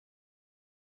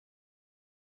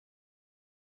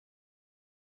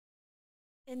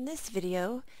In this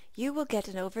video, you will get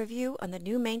an overview on the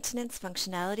new maintenance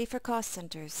functionality for cost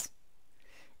centers.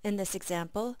 In this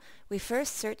example, we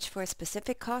first search for a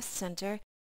specific cost center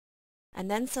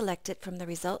and then select it from the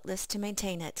result list to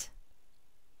maintain it.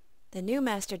 The new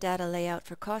master data layout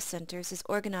for cost centers is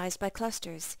organized by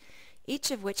clusters,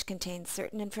 each of which contains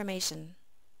certain information.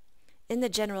 In the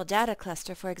general data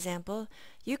cluster, for example,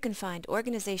 you can find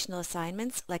organizational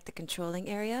assignments like the controlling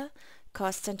area,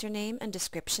 cost center name and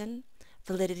description,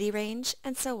 validity range,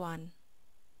 and so on.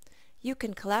 You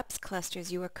can collapse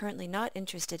clusters you are currently not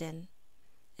interested in.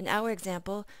 In our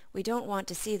example, we don't want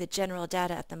to see the general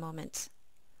data at the moment.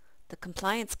 The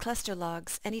compliance cluster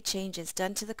logs any changes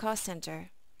done to the cost center.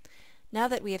 Now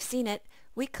that we have seen it,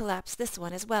 we collapse this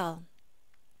one as well.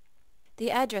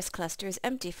 The address cluster is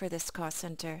empty for this cost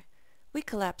center. We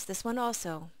collapse this one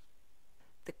also.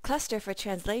 The cluster for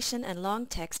translation and long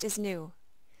text is new.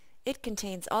 It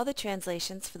contains all the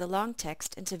translations for the long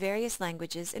text into various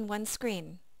languages in one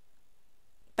screen.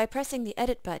 By pressing the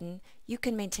Edit button, you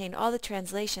can maintain all the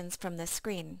translations from this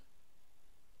screen.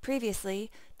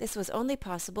 Previously, this was only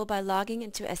possible by logging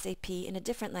into SAP in a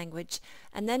different language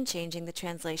and then changing the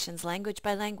translations language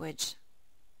by language.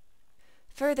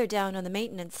 Further down on the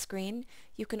maintenance screen,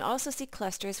 you can also see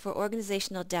clusters for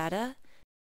organizational data,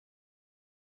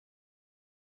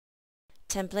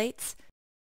 templates,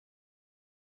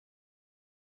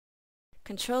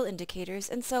 control indicators,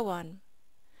 and so on.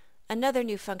 Another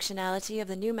new functionality of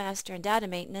the new master and data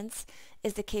maintenance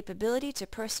is the capability to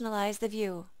personalize the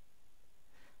view.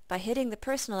 By hitting the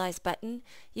Personalize button,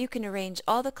 you can arrange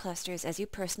all the clusters as you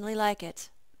personally like it.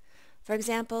 For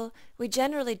example, we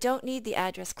generally don't need the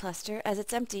address cluster as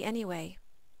it's empty anyway,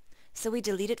 so we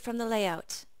delete it from the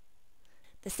layout.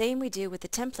 The same we do with the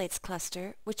templates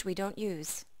cluster, which we don't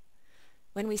use.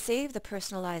 When we save the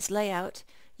personalized layout,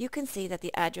 you can see that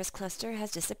the address cluster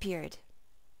has disappeared.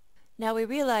 Now we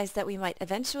realize that we might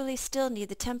eventually still need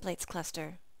the templates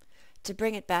cluster. To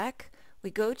bring it back,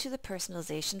 we go to the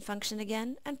personalization function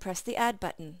again and press the Add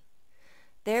button.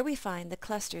 There we find the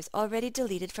clusters already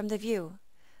deleted from the view.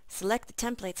 Select the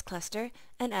templates cluster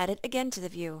and add it again to the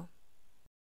view.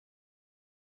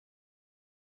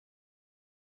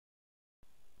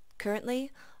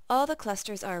 Currently, all the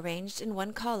clusters are arranged in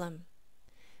one column.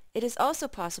 It is also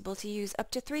possible to use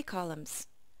up to 3 columns.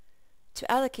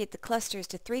 To allocate the clusters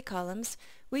to 3 columns,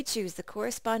 we choose the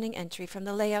corresponding entry from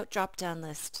the Layout drop-down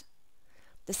list.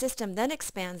 The system then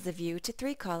expands the view to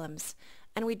 3 columns,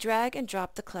 and we drag and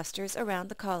drop the clusters around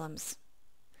the columns.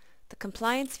 The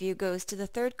compliance view goes to the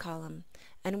 3rd column,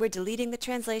 and we're deleting the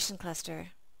translation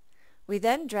cluster. We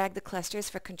then drag the clusters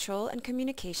for control and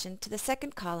communication to the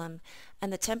 2nd column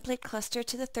and the template cluster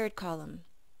to the 3rd column.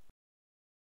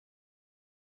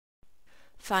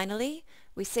 Finally,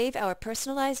 we save our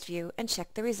personalized view and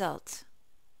check the result.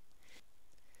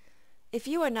 If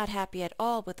you are not happy at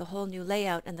all with the whole new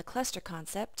layout and the cluster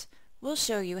concept, we'll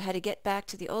show you how to get back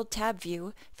to the old tab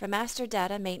view for master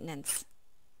data maintenance.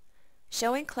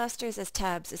 Showing clusters as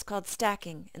tabs is called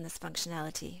stacking in this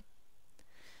functionality.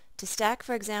 To stack,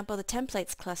 for example, the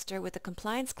templates cluster with the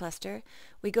compliance cluster,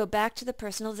 we go back to the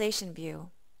personalization view.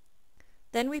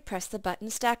 Then we press the button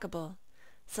Stackable.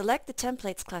 Select the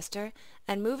templates cluster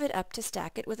and move it up to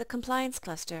stack it with a compliance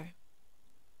cluster.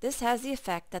 This has the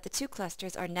effect that the 2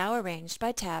 clusters are now arranged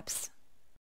by tabs.